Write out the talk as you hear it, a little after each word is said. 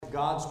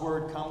God's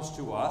Word comes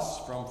to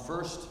us from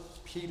 1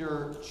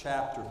 Peter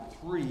chapter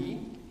 3.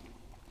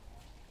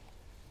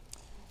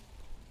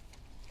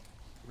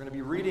 We're going to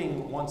be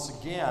reading once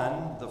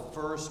again the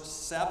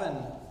first 7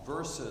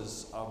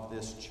 verses of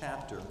this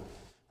chapter,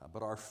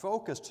 but our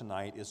focus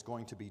tonight is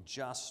going to be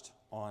just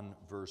on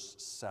verse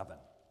 7.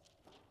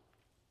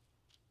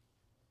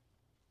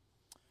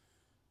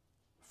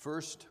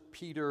 1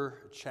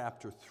 Peter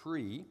chapter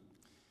 3,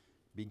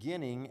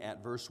 beginning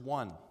at verse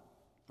 1.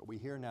 What we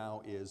hear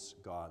now is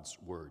God's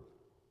word.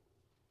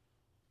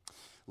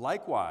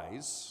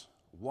 Likewise,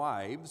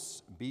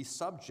 wives, be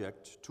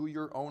subject to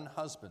your own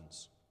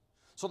husbands,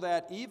 so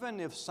that even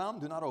if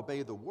some do not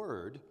obey the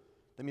word,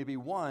 they may be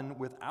won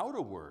without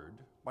a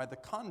word by the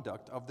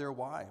conduct of their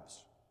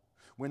wives,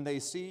 when they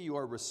see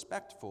your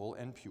respectful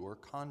and pure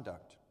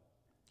conduct.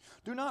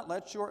 Do not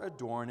let your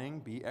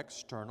adorning be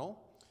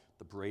external,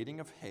 the braiding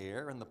of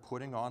hair and the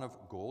putting on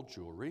of gold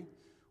jewelry,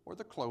 or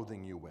the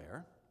clothing you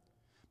wear,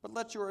 but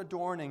let your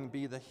adorning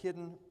be the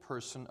hidden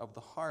person of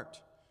the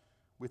heart,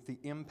 with the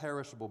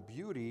imperishable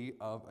beauty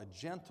of a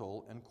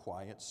gentle and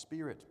quiet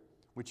spirit,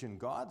 which in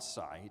God's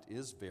sight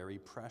is very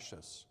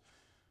precious.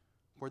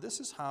 For this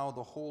is how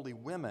the holy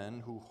women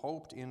who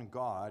hoped in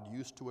God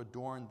used to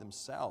adorn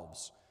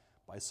themselves,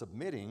 by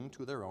submitting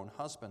to their own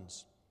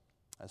husbands,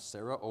 as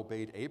Sarah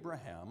obeyed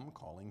Abraham,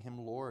 calling him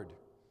Lord.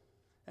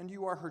 And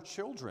you are her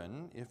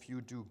children if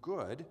you do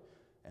good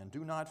and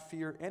do not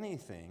fear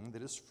anything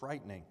that is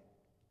frightening.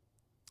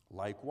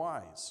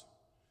 Likewise,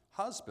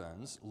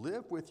 husbands,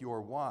 live with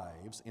your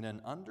wives in an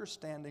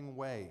understanding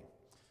way,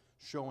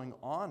 showing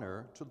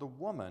honor to the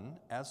woman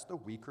as the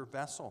weaker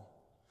vessel,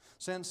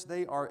 since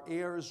they are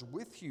heirs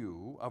with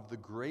you of the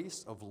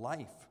grace of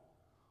life,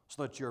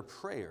 so that your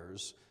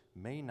prayers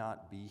may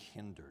not be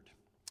hindered.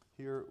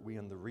 Here we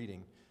end the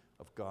reading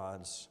of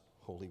God's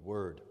holy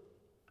word.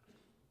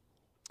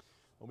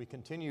 When we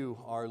continue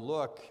our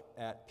look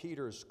at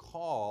Peter's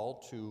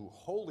call to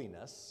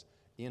holiness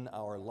in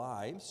our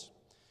lives,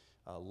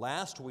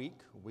 last week,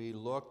 we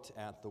looked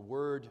at the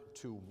word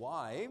to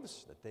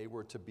wives, that they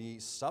were to be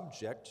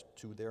subject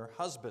to their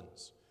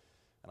husbands.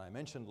 And I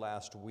mentioned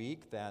last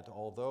week that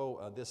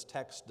although this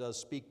text does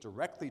speak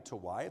directly to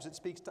wives, it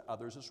speaks to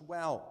others as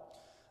well.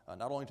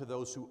 Not only to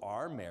those who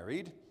are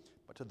married,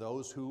 but to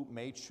those who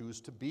may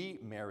choose to be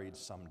married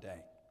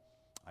someday.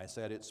 I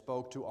said it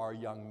spoke to our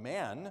young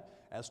men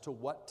as to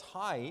what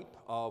type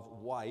of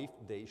wife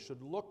they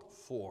should look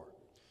for.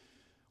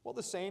 Well,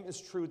 the same is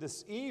true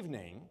this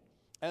evening,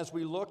 as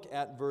we look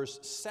at verse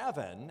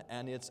 7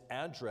 and its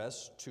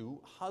address to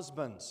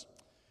husbands.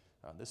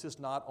 This is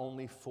not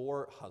only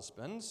for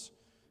husbands,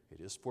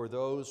 it is for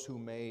those who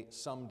may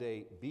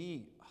someday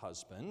be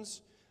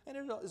husbands, and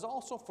it is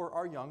also for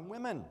our young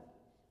women.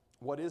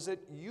 What is it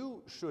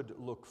you should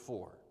look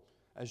for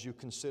as you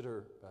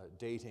consider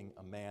dating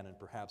a man and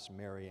perhaps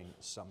marrying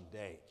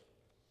someday?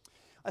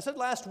 I said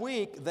last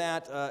week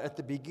that at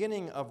the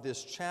beginning of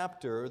this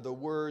chapter, the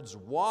words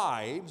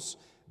wives,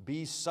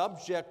 be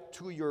subject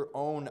to your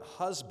own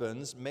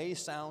husbands, may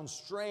sound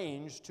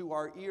strange to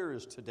our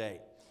ears today.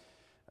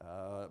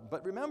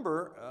 But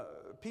remember,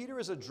 Peter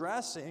is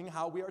addressing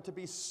how we are to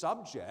be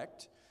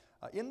subject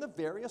in the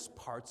various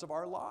parts of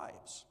our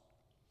lives.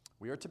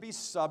 We are to be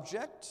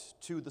subject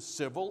to the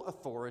civil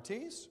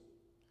authorities.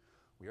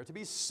 We are to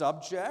be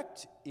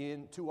subject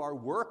to our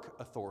work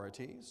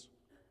authorities.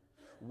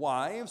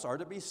 Wives are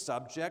to be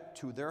subject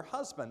to their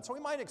husbands. So we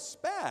might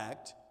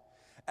expect,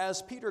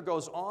 as Peter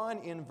goes on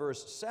in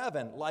verse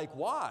 7,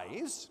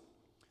 likewise,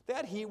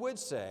 that he would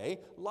say,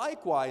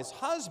 likewise,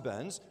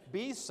 husbands,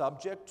 be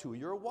subject to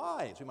your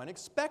wives. We might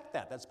expect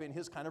that. That's been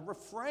his kind of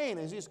refrain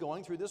as he's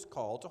going through this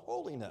call to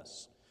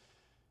holiness.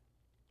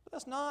 But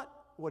that's not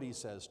what he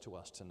says to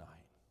us tonight.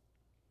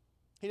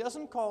 He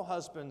doesn't call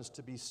husbands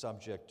to be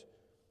subject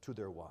to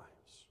their wives.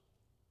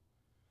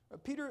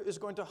 Peter is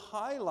going to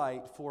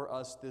highlight for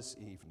us this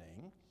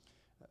evening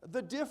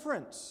the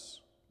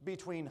difference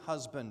between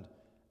husband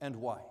and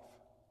wife.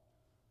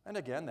 And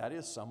again, that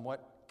is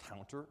somewhat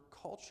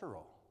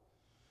countercultural.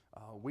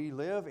 We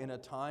live in a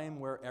time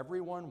where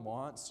everyone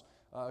wants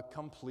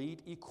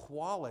complete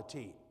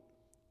equality.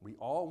 We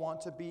all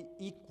want to be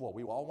equal.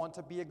 We all want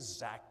to be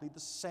exactly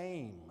the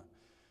same.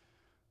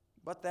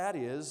 But that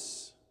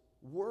is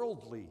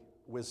worldly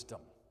wisdom.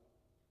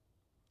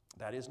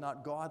 That is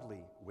not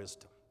godly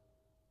wisdom.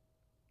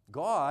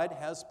 God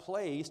has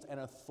placed an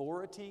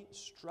authority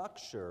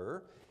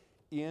structure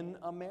in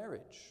a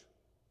marriage.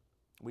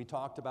 We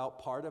talked about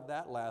part of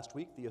that last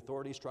week, the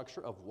authority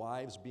structure of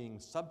wives being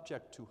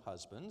subject to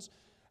husbands.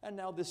 And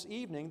now this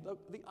evening,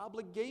 the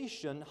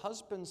obligation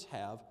husbands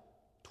have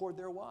toward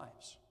their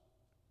wives.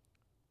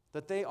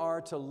 That they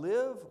are to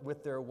live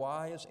with their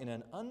wives in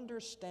an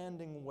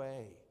understanding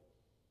way,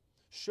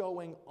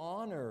 showing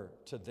honor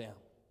to them,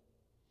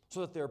 so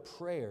that their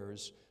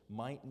prayers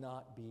might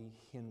not be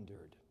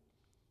hindered.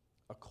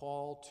 A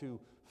call to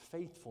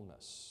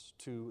faithfulness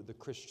to the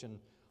Christian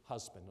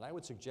husband. And I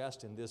would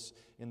suggest in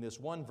this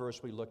one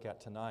verse we look at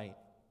tonight,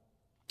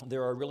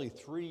 there are really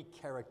three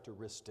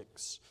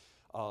characteristics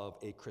of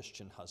a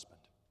Christian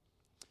husband.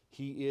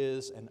 He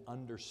is an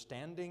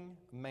understanding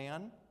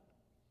man,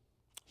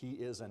 he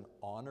is an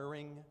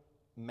honoring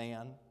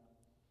man,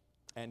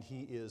 and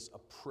he is a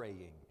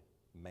praying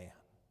man.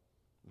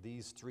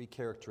 These three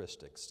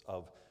characteristics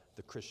of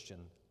the Christian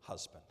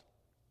husband.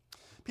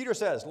 Peter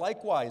says,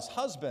 likewise,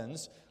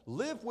 husbands,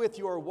 live with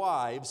your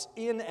wives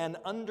in an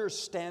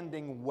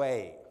understanding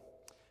way.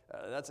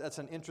 That's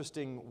an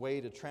interesting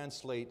way to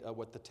translate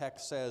what the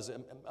text says.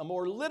 A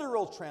more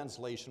literal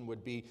translation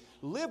would be,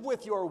 live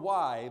with your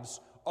wives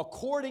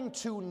according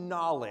to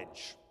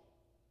knowledge.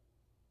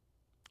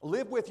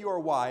 Live with your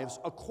wives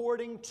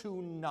according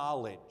to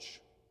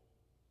knowledge.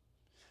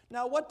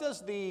 Now, what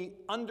does the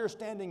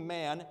understanding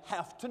man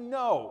have to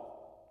know?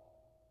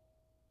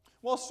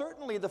 Well,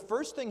 certainly the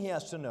first thing he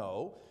has to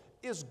know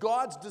is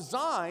God's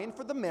design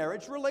for the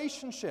marriage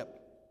relationship.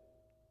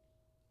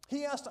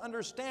 He has to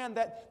understand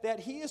that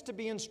he is to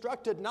be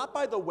instructed not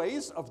by the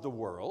ways of the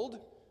world,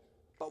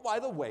 but by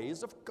the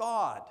ways of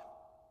God.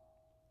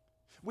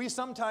 We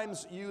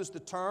sometimes use the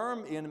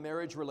term in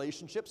marriage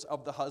relationships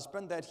of the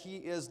husband that he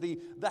is the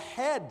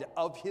head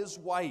of his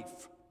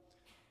wife.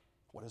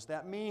 What does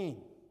that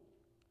mean?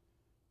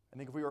 I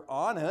think if we were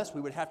honest,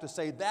 we would have to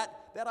say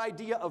that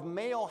idea of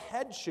male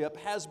headship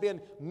has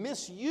been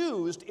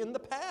misused in the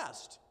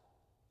past.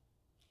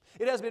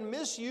 It has been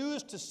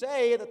misused to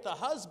say that the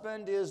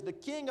husband is the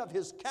king of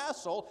his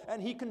castle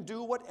and he can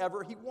do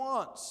whatever he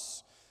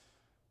wants.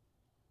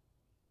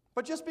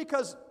 But just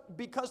because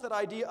that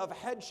idea of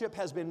headship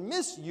has been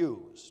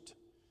misused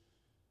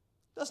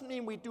doesn't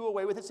mean we do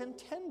away with its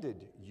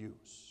intended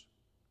use.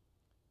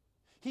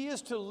 He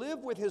is to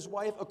live with his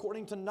wife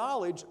according to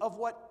knowledge of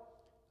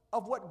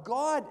what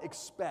God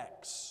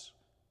expects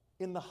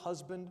in the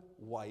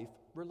husband-wife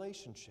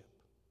relationship,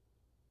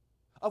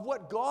 of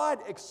what God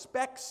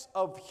expects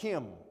of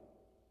him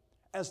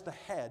as the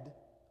head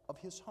of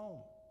his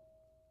home.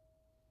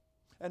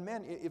 And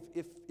man,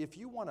 if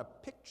you want a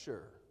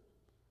picture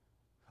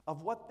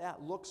of what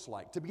that looks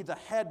like, to be the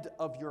head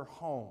of your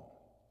home,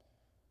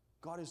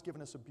 God has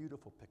given us a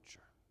beautiful picture.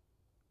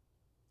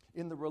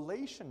 In the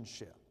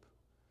relationship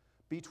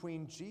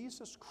between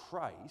Jesus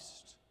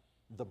Christ,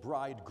 the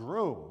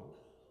bridegroom,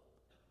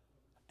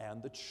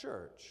 and the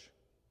church,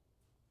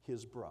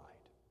 his bride.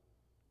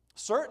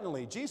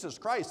 Certainly, Jesus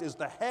Christ is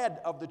the head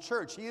of the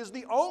church. He is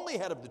the only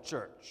head of the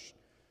church.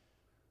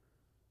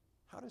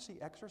 How does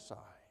he exercise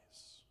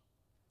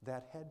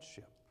that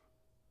headship?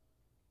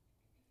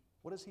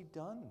 What has he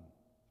done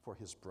for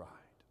his bride?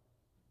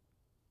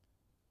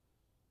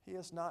 He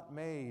has not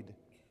made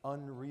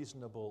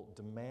unreasonable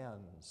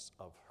demands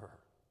of her.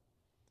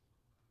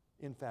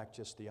 In fact,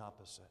 just the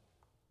opposite.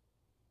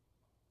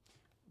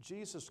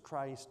 Jesus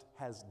Christ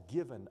has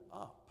given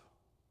up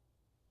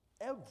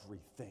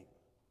everything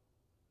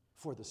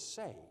for the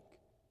sake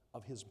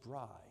of his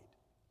bride,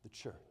 the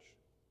church.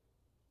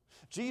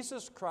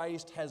 Jesus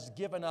Christ has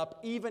given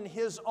up even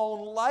his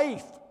own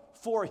life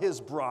for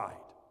his bride.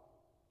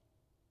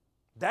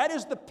 That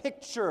is the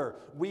picture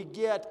we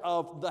get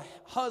of the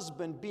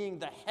husband being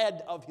the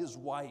head of his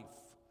wife,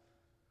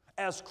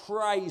 as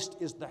Christ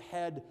is the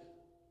head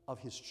of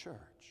his church.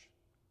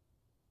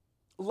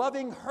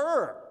 Loving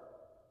her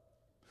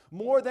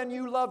more than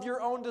you love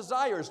your own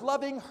desires,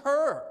 loving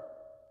her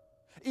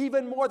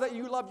even more than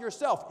you love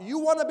yourself. You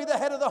want to be the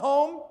head of the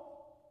home?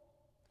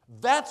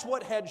 That's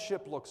what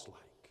headship looks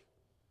like.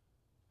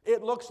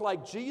 It looks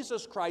like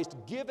Jesus Christ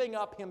giving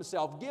up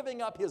himself,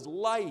 giving up his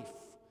life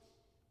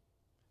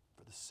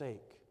for the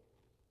sake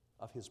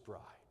of his bride.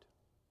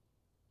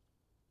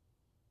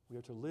 We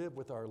are to live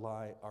with our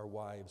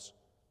wives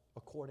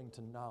according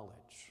to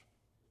knowledge,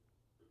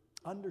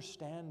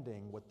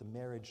 understanding what the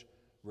marriage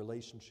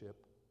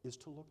relationship is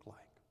to look like.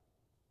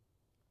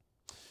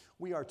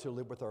 We are to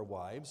live with our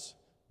wives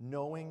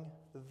knowing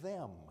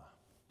them.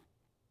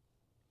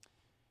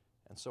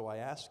 And so I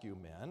ask you,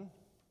 men,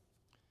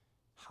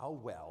 how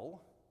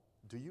well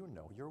do you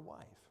know your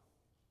wife?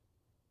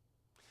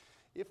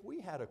 If we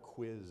had a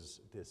quiz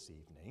this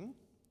evening,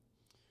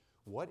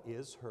 what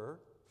is her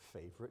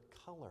favorite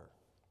color?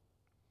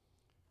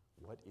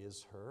 What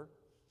is her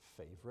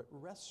favorite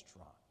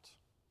restaurant?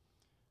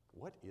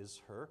 What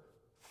is her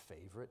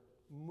favorite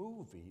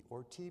movie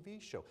or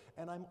TV show?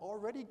 And I'm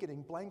already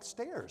getting blank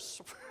stares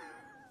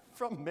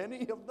from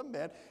many of the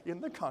men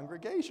in the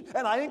congregation.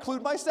 And I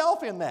include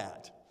myself in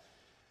that.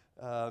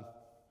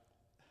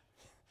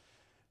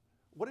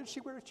 What did she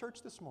wear to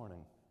church this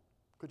morning?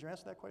 Could you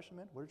answer that question,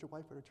 man? What did your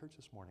wife wear to church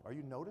this morning? Are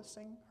you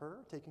noticing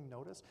her, taking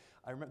notice?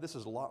 I remember this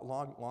is a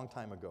long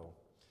time ago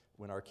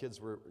when our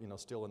kids were,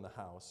 still in the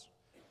house,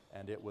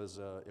 and it was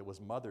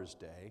Mother's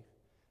Day,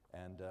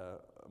 and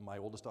my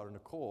oldest daughter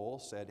Nicole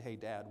said, "Hey,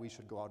 Dad, we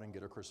should go out and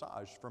get a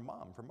corsage for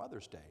Mom for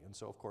Mother's Day." And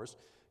so, of course,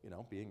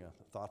 being a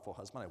thoughtful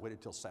husband, I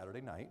waited till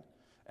Saturday night,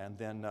 and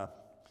then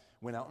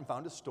went out and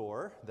found a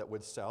store that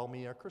would sell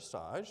me a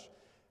corsage,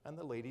 and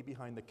the lady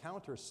behind the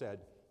counter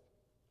said,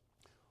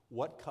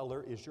 "What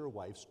color is your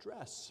wife's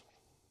dress?"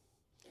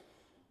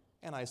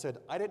 And I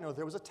said, "I didn't know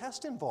there was a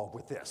test involved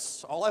with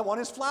this. All I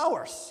want is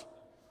flowers."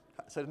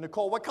 I said,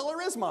 "Nicole, what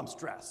color is Mom's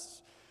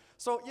dress?"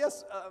 So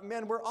yes,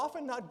 men, we're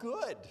often not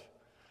good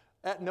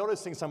at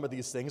noticing some of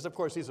these things. Of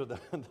course, these are the,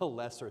 the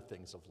lesser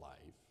things of life.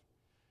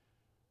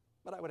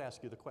 But I would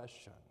ask you the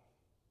question,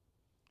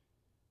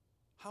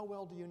 how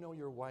well do you know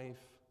your wife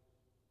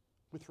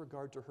with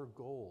regard to her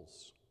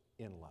goals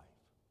in life?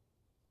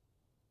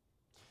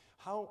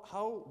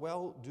 How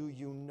well do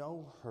you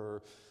know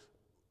her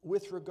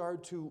with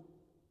regard to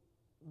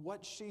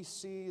what she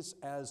sees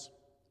as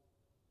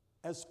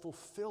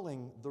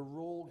fulfilling the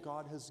role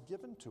God has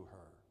given to her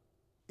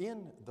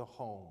in the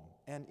home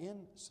and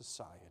in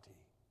society?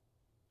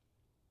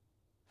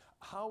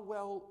 How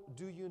well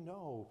do you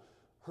know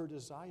her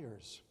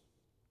desires,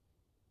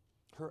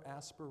 her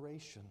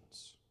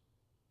aspirations?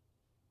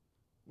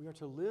 We are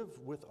to live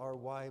with our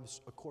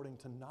wives according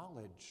to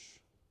knowledge,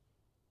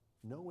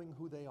 knowing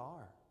who they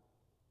are.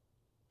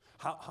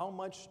 How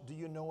much do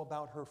you know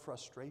about her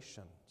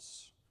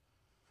frustrations?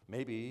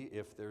 Maybe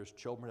if there's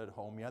children at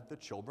home yet, the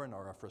children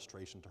are a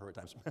frustration to her at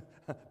times.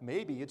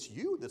 Maybe it's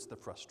you that's the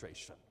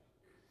frustration.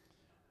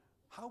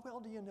 How well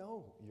do you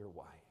know your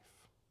wife?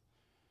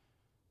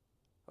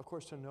 Of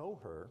course, to know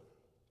her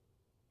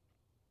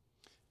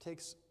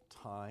takes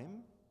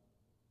time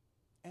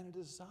and a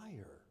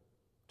desire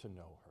to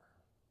know her.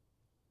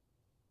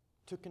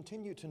 To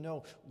continue to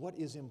know what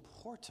is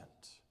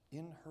important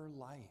in her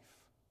life.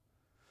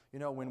 You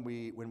know, when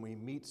we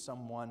meet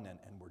someone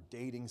and we're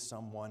dating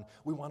someone,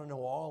 we want to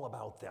know all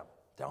about them.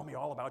 Tell me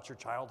all about your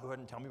childhood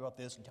and tell me about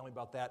this and tell me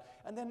about that.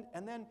 And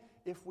then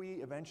if we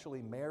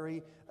eventually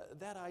marry,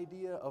 that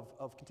idea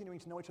of continuing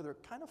to know each other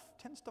kind of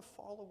tends to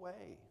fall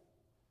away.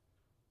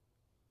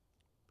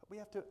 But we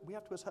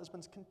have to as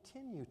husbands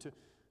continue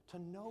to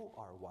know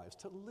our wives,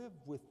 to live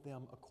with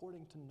them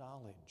according to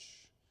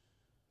knowledge.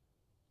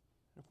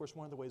 And of course,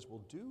 one of the ways we'll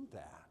do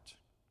that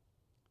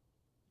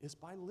is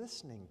by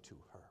listening to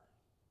her.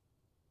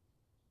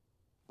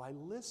 By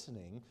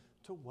listening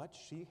to what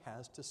she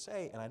has to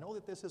say. And I know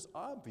that this is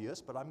obvious,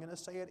 but I'm going to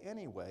say it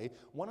anyway.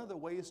 One of the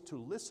ways to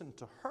listen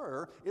to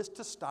her is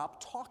to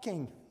stop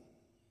talking.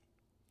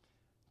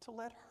 To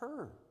let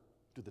her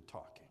do the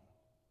talking.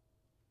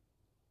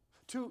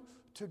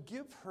 To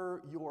give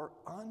her your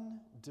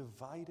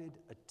undivided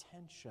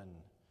attention.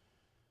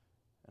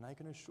 And I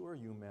can assure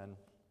you, men,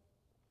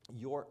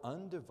 your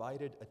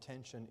undivided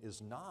attention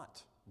is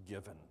not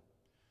given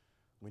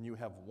when you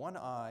have one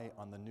eye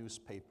on the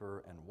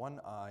newspaper and one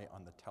eye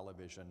on the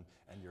television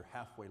and you're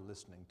halfway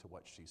listening to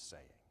what she's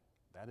saying.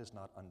 That is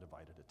not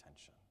undivided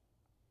attention.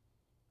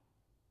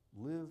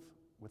 Live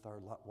with our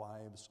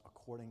wives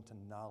according to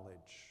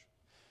knowledge,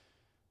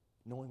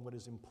 knowing what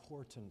is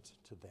important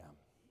to them.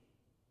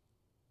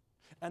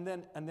 And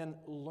then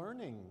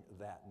learning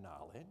that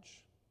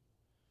knowledge,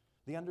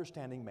 the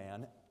understanding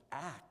man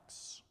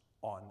acts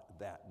on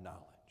that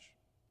knowledge.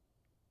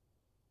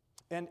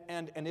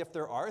 And if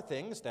there are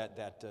things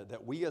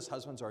that we as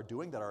husbands are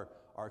doing that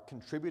are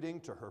contributing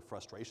to her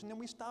frustration, then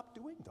we stop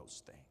doing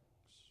those things.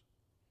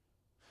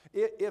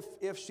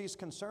 If she's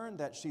concerned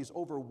that she's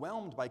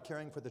overwhelmed by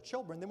caring for the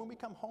children, then when we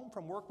come home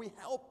from work, we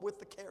help with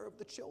the care of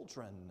the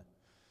children.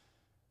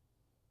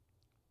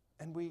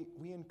 And we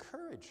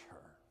encourage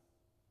her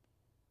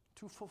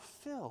to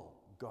fulfill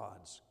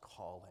God's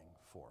calling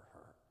for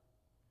her.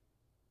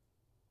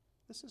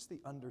 This is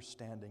the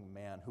understanding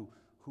man who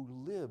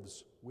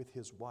lives with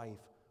his wife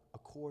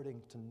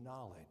according to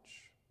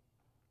knowledge.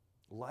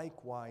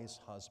 Likewise,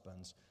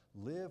 husbands,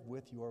 live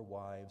with your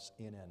wives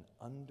in an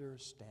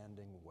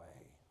understanding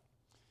way.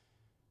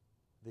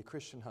 The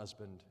Christian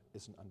husband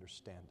is an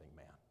understanding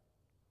man.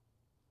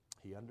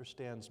 He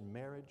understands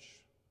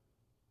marriage.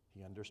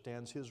 He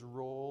understands his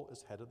role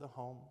as head of the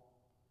home.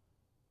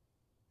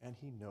 And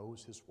he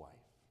knows his wife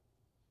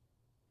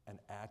and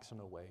acts in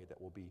a way that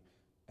will be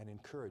an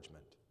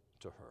encouragement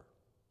to her.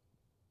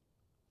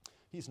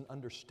 He's an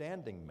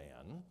understanding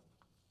man.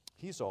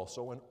 He's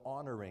also an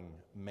honoring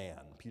man.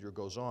 Peter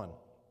goes on,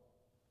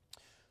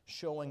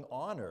 showing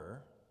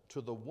honor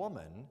to the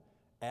woman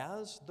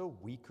as the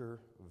weaker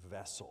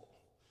vessel.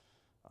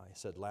 I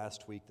said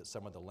last week that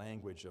some of the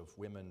language of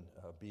women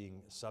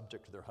being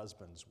subject to their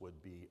husbands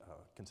would be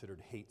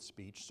considered hate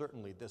speech.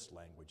 Certainly this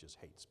language is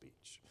hate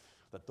speech,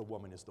 that the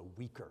woman is the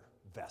weaker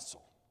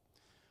vessel.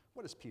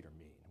 What does Peter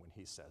mean when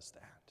he says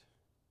that?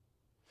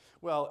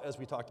 Well, as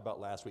we talked about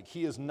last week,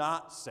 he is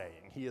not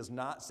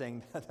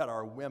saying that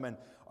our women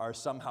are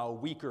somehow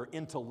weaker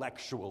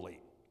intellectually,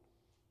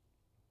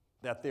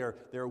 that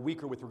they're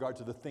weaker with regard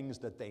to the things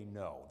that they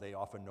know. They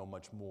often know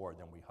much more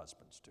than we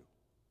husbands do.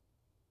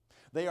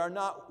 They are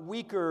not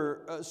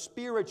weaker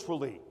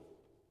spiritually.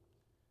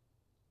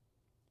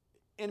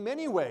 In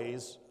many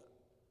ways,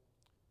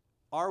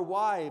 our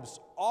wives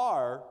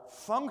are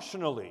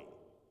functionally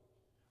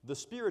the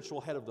spiritual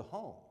head of the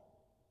home.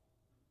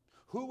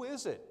 Who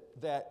is it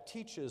that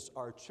teaches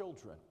our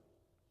children?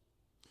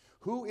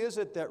 Who is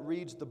it that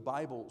reads the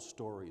Bible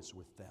stories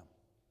with them?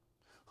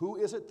 Who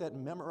is it that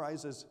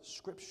memorizes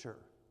Scripture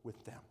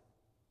with them?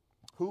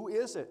 Who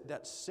is it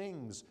that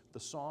sings the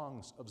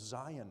songs of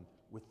Zion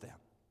with them?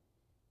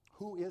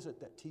 Who is it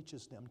that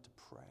teaches them to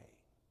pray?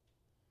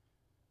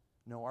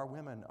 No, our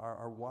women,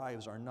 our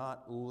wives, are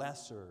not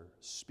lesser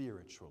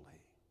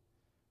spiritually.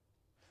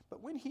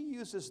 But when he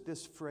uses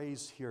this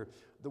phrase here,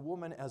 the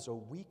woman as a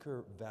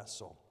weaker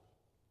vessel,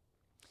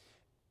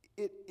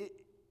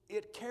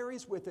 it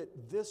carries with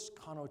it this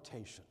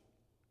connotation.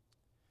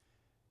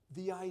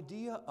 The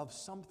idea of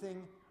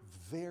something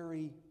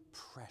very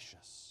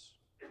precious,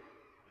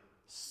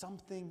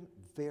 something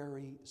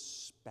very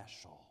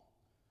special.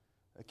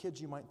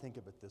 Kids, you might think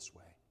of it this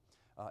way.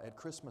 At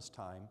Christmas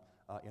time,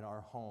 in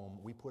our home,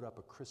 we put up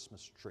a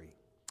Christmas tree,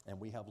 and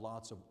we have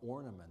lots of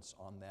ornaments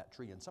on that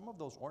tree. And some of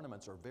those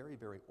ornaments are very,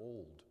 very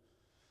old.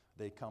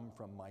 They come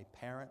from my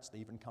parents. They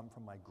even come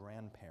from my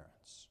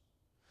grandparents.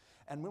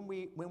 And when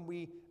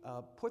we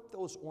put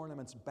those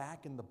ornaments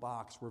back in the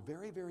box, we're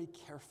very, very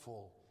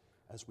careful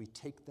as we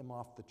take them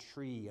off the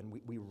tree, and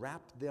we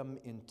wrap them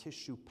in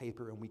tissue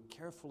paper, and we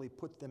carefully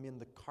put them in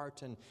the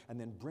carton and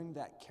then bring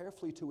that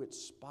carefully to its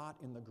spot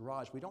in the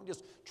garage. We don't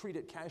just treat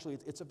it casually.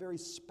 It's a very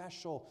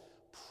special,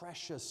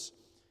 precious,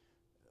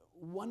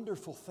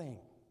 wonderful thing.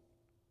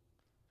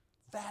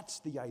 That's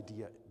the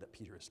idea that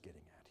Peter is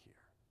getting at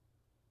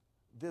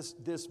here.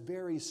 This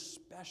very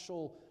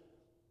special,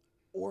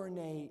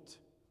 ornate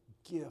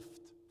gift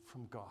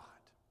from God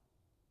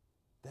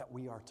that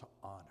we are to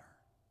honor.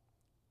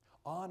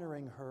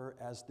 Honoring her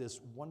as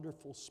this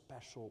wonderful,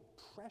 special,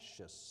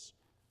 precious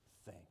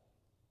thing.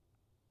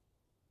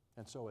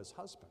 And so as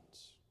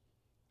husbands,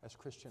 as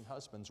Christian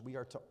husbands, we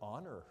are to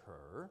honor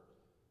her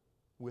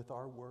with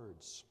our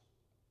words.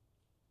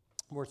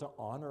 We're to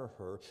honor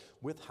her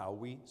with how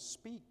we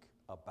speak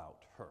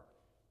about her.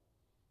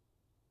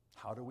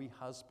 How do we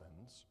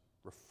husbands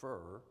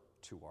refer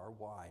to our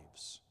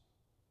wives?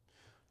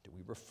 Do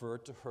we refer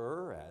to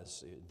her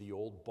as the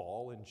old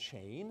ball and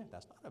chain?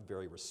 That's not a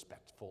very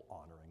respectful,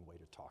 honoring way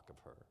to talk of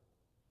her.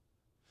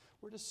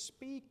 We're to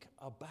speak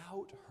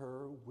about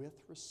her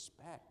with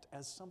respect,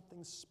 as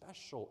something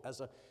special,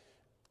 as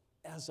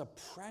a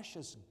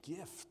precious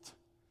gift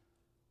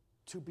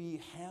to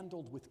be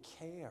handled with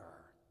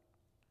care.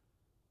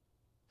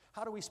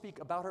 How do we speak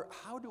about her?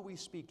 How do we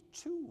speak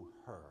to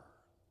her?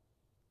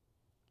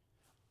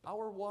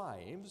 Our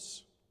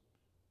wives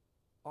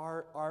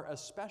are a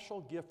special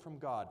gift from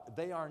God.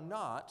 They are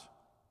not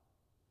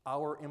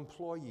our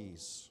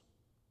employees.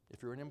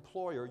 If you're an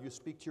employer, you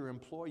speak to your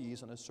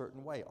employees in a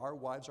certain way. Our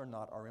wives are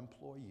not our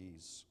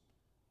employees.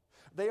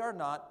 They are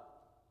not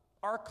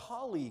our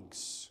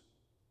colleagues.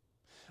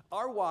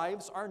 Our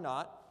wives are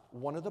not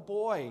one of the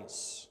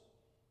boys.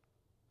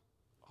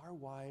 Our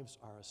wives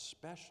are a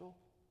special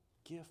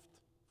gift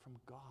from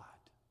God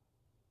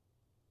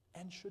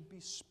and should be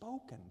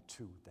spoken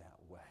to that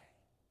way.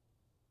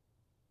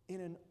 In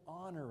an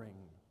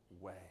honoring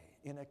way,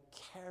 in a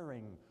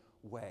caring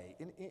way,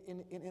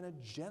 in a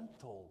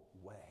gentle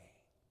way.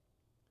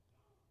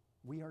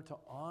 We are to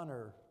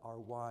honor our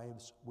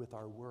wives with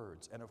our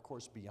words. And of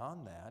course,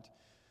 beyond that,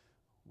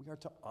 we are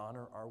to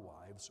honor our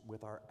wives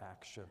with our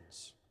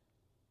actions,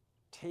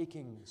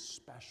 taking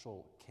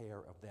special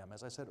care of them.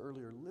 As I said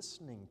earlier,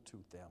 listening to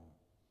them,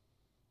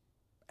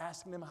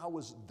 asking them how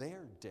was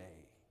their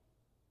day.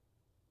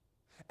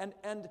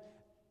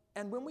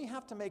 And when we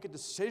have to make a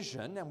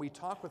decision and we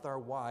talk with our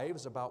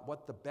wives about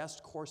what the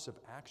best course of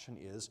action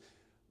is,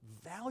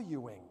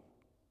 valuing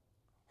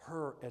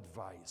her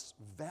advice,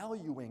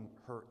 valuing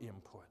her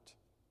input,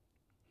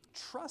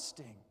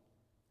 trusting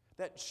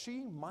that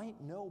she might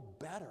know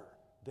better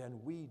than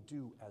we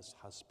do as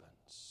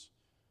husbands,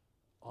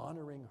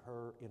 honoring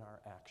her in our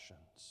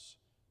actions,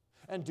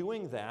 and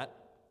doing that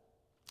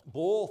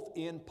both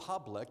in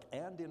public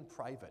and in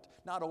private,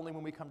 not only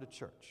when we come to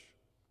church.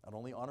 Not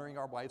only honoring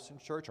our wives in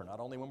church, or not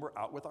only when we're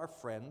out with our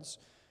friends,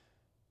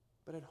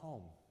 but at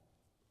home.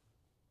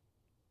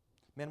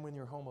 Men, when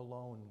you're home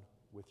alone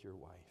with your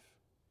wife,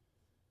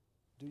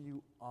 do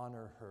you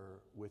honor her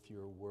with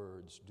your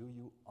words? Do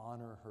you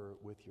honor her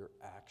with your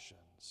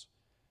actions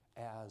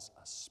as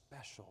a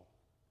special,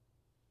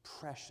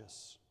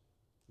 precious,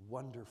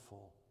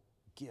 wonderful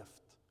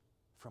gift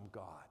from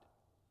God?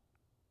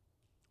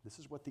 This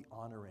is what the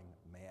honoring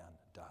man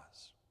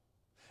does.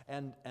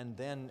 And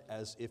then,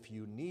 as if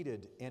you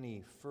needed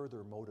any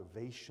further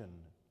motivation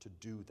to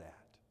do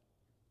that,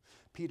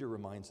 Peter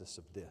reminds us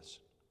of this.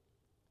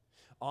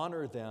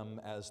 Honor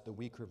them as the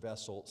weaker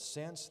vessel,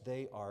 since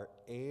they are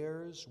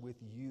heirs with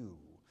you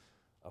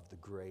of the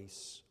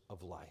grace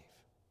of life.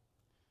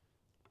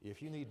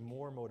 If you need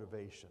more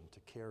motivation to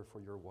care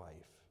for your wife,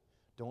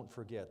 don't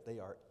forget they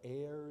are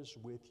heirs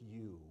with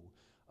you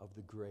of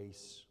the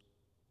grace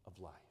of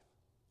life.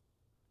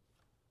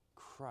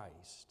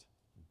 Christ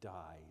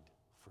died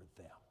for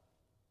them.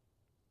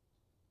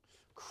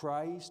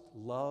 Christ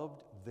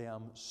loved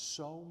them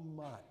so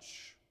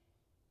much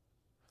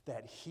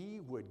that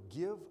he would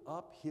give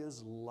up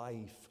his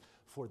life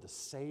for the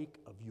sake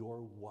of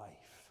your wife.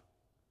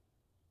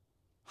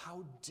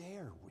 How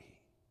dare we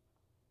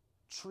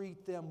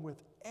treat them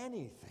with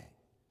anything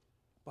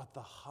but the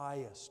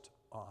highest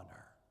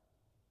honor?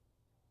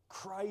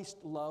 Christ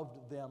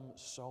loved them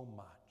so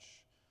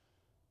much.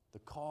 The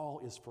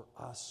call is for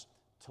us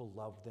to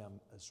love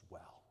them as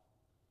well.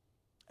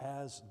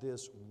 as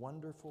this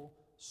wonderful,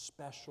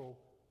 special,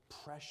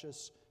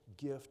 precious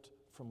gift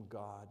from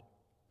God,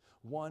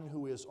 one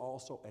who is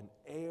also an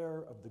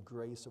heir of the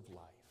grace of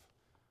life,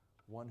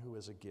 one who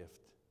is a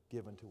gift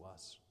given to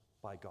us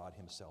by God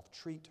himself.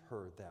 Treat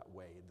her that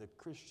way. The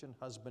Christian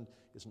husband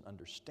is an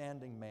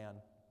understanding man.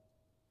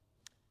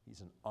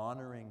 He's an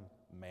honoring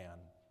man.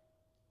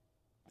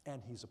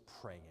 And he's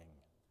a praying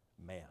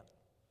man.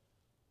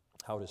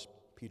 How does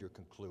Peter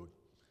conclude?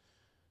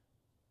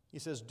 He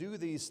says, do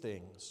these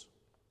things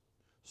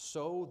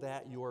so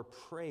that your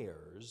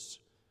prayers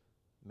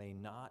may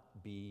not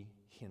be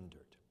hindered.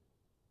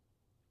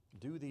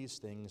 Do these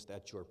things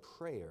that your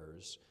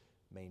prayers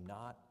may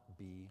not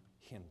be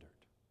hindered.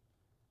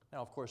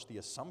 Now, of course, the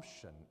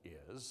assumption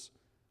is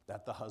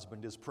that the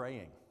husband is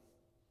praying.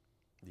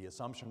 The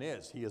assumption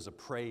is he is a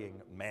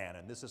praying man,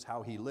 and this is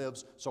how he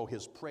lives, so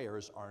his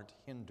prayers aren't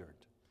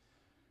hindered.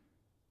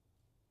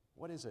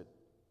 What is it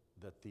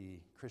that the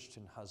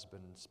Christian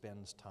husband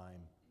spends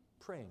time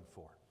praying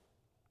for?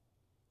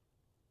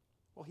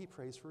 Well, he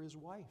prays for his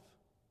wife.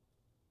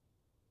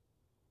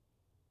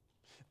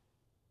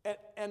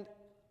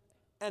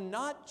 And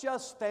not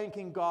just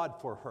thanking God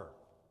for her.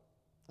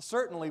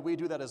 Certainly we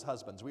do that as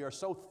husbands. We are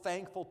so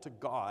thankful to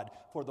God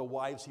for the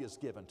wives he has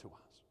given to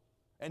us.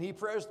 And he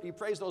prays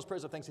those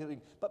prayers of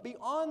thanksgiving. But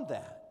beyond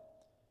that,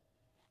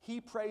 he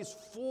prays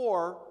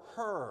for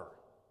her.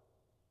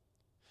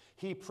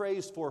 He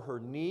prays for her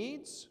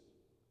needs.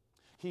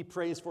 He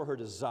prays for her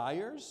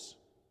desires.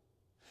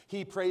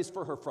 He prays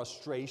for her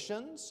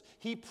frustrations.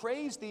 He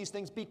prays these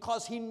things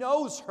because he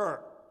knows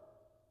her.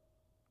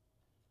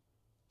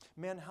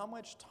 Men, how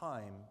much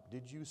time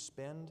did you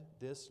spend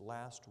this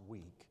last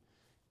week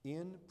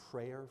in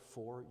prayer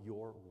for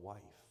your wife?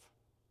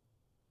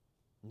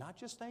 Not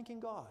just thanking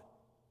God,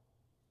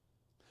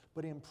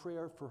 but in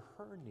prayer for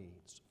her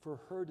needs, for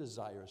her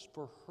desires,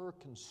 for her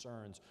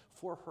concerns,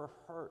 for her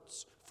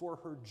hurts, for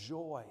her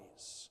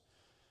joys.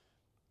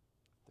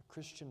 The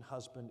Christian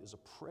husband is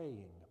a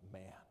praying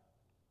man.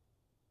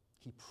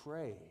 He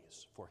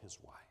prays for his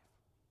wife.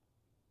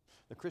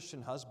 The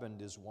Christian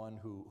husband is one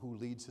who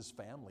leads his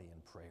family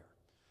in prayer.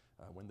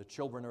 When the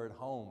children are at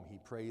home, he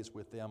prays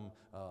with them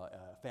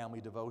family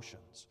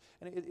devotions.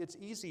 And it's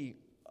easy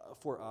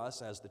for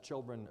us as the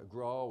children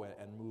grow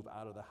and move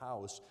out of the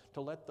house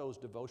to let those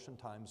devotion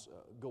times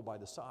go by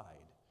the side.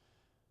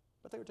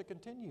 But they are to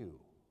continue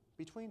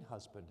between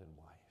husband and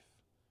wife.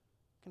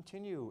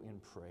 Continue in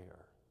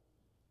prayer.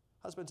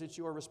 Husbands, it's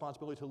your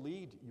responsibility to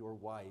lead your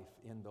wife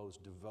in those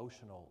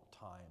devotional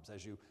times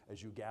as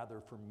you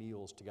gather for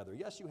meals together.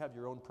 Yes, you have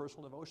your own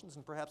personal devotions,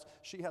 and perhaps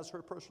she has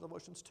her personal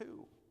devotions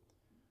too.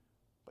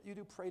 But you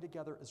do pray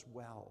together as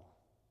well.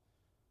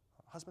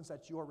 Husbands,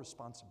 that's your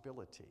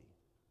responsibility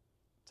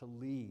to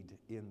lead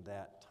in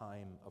that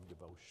time of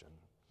devotion.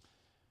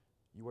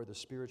 You are the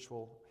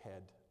spiritual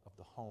head of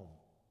the home.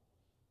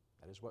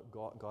 That is what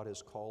God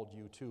has called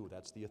you to.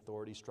 That's the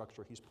authority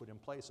structure he's put in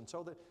place. And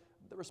so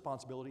the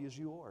responsibility is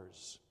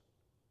yours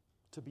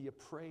to be a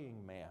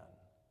praying man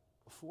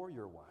for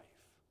your wife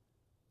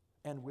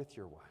and with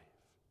your wife.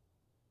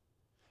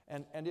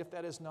 And if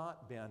that has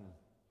not been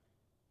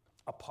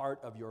a part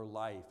of your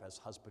life as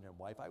husband and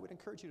wife, I would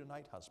encourage you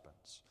tonight,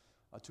 husbands,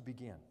 to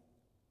begin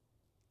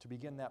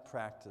that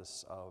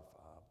practice of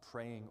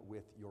praying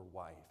with your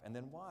wife. And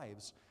then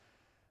wives,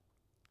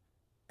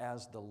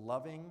 as the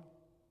loving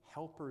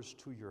helpers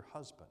to your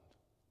husband,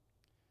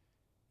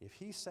 if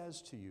he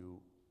says to you,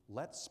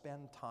 let's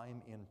spend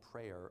time in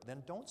prayer,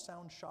 then don't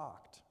sound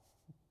shocked,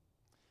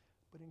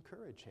 but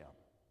encourage him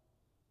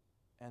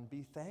and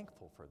be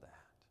thankful for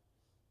that.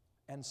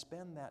 And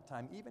spend that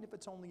time, even if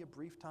it's only a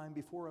brief time,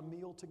 before a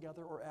meal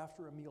together or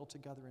after a meal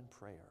together in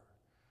prayer.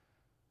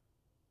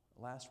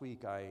 Last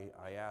week I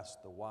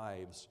asked the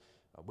wives,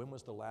 when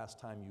was the last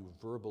time you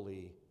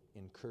verbally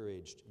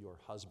encouraged your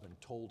husband,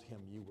 told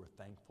him you were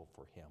thankful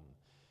for him?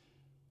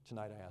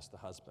 Tonight I ask the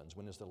husbands,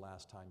 when is the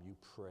last time you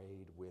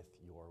prayed with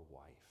your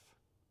wife?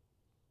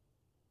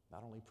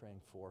 Not only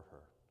praying for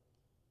her,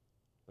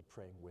 but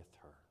praying with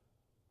her.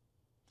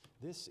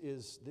 This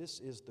is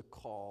the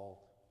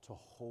call to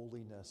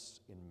holiness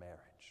in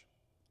marriage.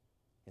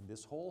 In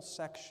this whole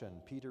section,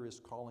 Peter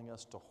is calling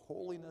us to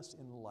holiness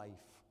in life.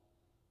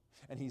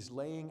 And he's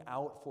laying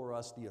out for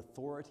us the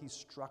authority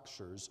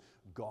structures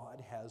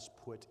God has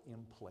put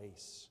in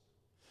place.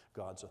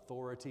 God's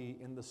authority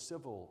in the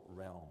civil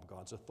realm,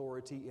 God's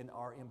authority in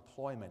our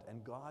employment,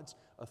 and God's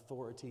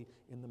authority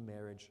in the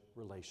marriage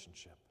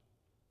relationship.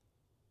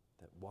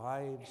 That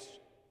wives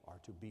are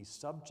to be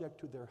subject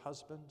to their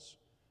husbands,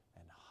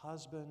 and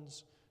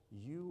husbands,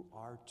 you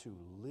are to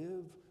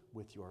live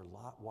with your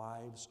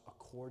wives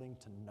according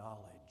to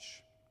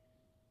knowledge,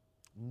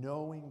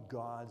 knowing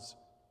God's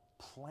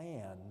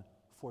plan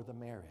for the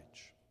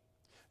marriage.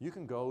 You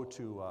can go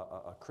to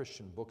a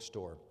Christian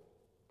bookstore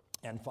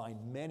and find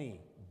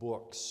many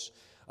books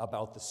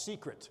about the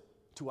secret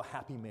to a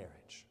happy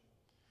marriage.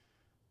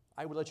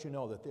 I would let you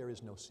know that there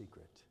is no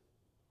secret.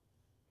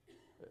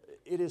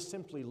 It is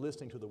simply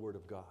listening to the Word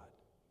of God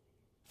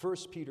 1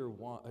 Peter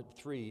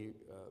 3,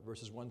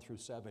 verses 1 through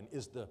 7,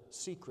 is the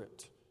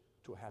secret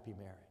to a happy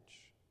marriage.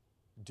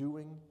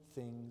 Doing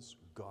things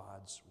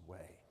God's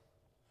way.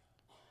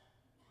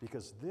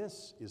 Because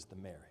this is the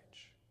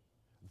marriage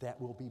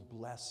that will be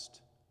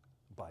blessed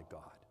by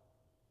God.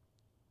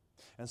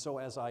 And so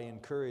as I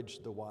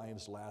encouraged the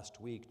wives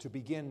last week to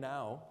begin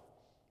now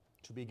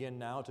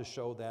to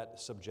show that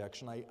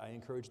subjection, I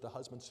encourage the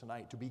husbands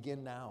tonight to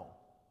begin now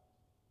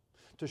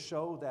to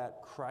show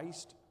that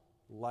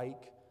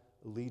Christ-like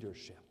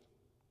leadership.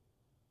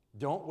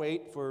 Don't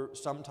wait for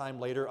some time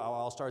later,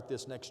 I'll start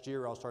this next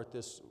year, I'll start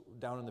this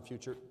down in the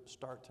future.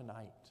 Start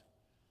tonight.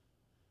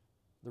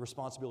 The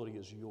responsibility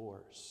is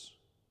yours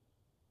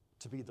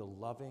to be the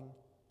loving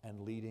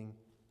and leading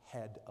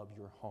head of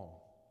your home,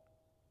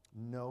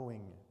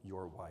 knowing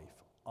your wife,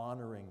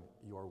 honoring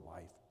your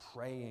wife,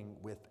 praying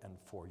with and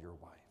for your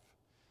wife.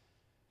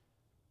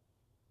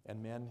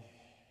 And men,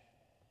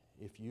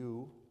 if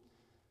you,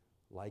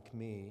 like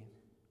me,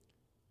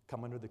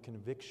 come under the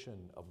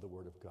conviction of the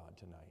Word of God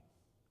tonight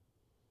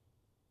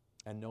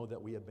and know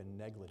that we have been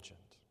negligent,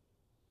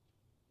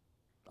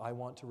 I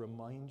want to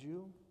remind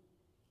you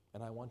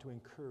and I want to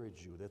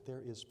encourage you that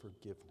there is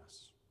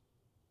forgiveness.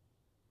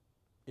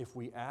 If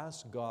we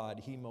ask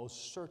God, He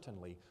most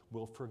certainly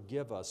will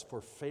forgive us for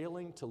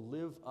failing to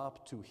live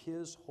up to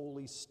His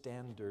holy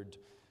standard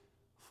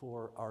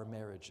for our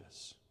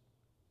marriages.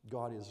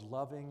 God is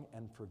loving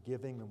and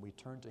forgiving when we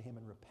turn to Him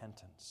in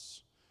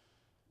repentance.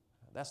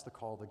 That's the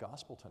call of the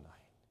gospel tonight.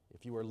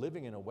 If you are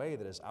living in a way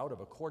that is out of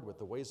accord with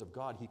the ways of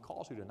God, He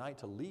calls you tonight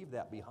to leave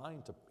that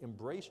behind, to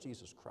embrace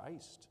Jesus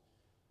Christ,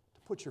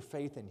 to put your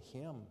faith in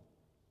Him.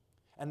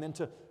 And then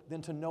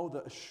to know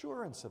the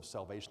assurance of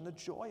salvation, the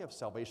joy of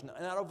salvation,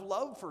 and out of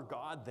love for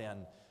God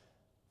then,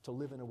 to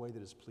live in a way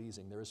that is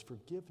pleasing. There is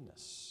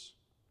forgiveness.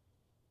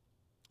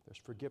 There's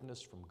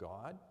forgiveness from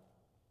God,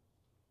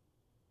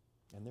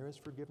 and there is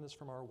forgiveness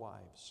from our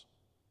wives.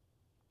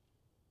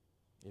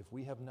 If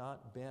we have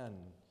not been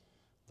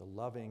the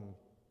loving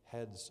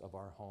heads of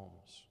our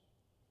homes,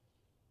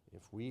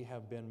 if we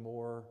have been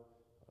more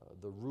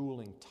the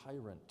ruling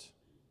tyrant,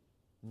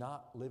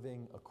 not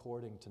living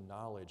according to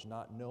knowledge,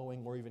 not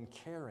knowing or even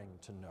caring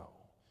to know,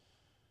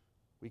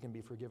 we can be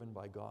forgiven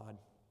by God.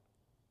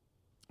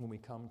 When we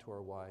come to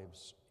our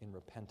wives in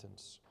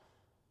repentance,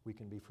 we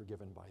can be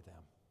forgiven by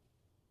them.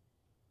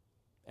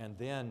 And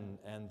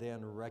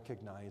then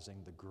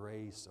recognizing the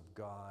grace of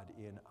God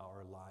in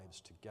our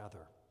lives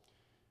together,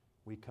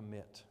 we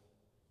commit.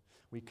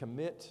 We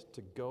commit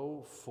to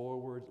go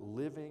forward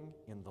living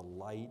in the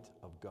light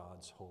of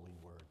God's holy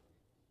word.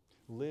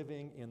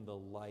 Living in the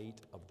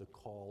light of the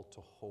call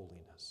to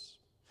holiness.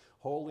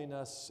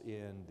 Holiness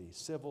in the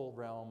civil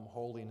realm,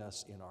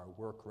 holiness in our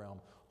work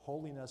realm,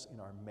 holiness in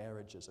our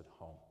marriages at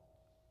home.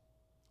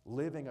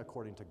 Living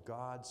according to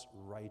God's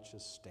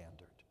righteous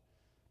standard.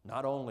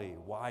 Not only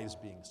wives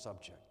being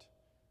subject,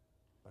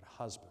 but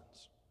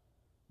husbands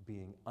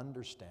being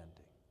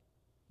understanding,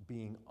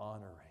 being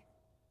honoring,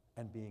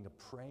 and being a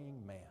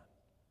praying man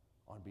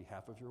on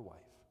behalf of your wife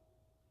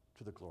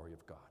to the glory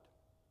of God.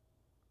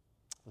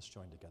 Let's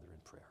join together in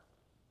prayer.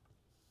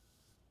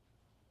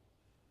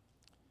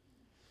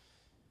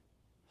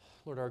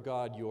 Lord our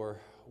God,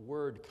 your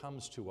word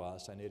comes to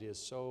us, and it is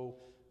so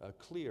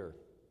clear,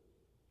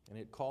 and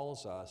it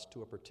calls us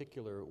to a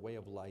particular way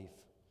of life.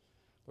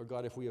 Lord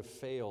God, if we have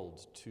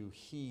failed to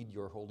heed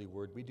your holy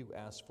word, we do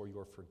ask for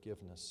your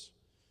forgiveness.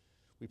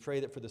 We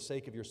pray that for the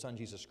sake of your Son,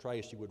 Jesus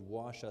Christ, you would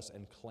wash us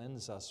and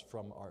cleanse us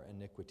from our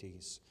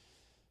iniquities.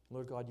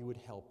 Lord God, you would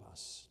help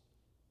us.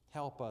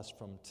 Help us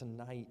from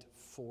tonight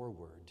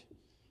forward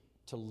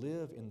to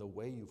live in the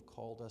way you've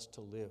called us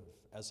to live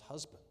as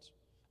husbands,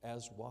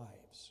 as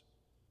wives.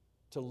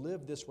 To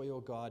live this way, O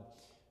God,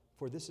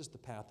 for this is the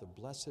path of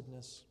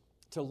blessedness.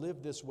 To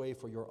live this way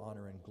for your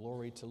honor and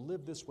glory. To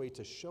live this way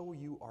to show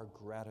you our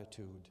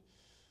gratitude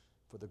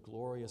for the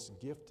glorious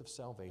gift of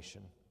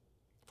salvation,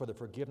 for the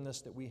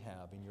forgiveness that we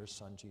have in your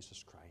Son,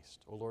 Jesus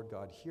Christ. O Lord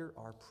God, hear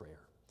our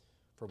prayer,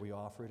 for we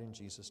offer it in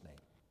Jesus' name.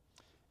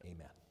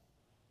 Amen.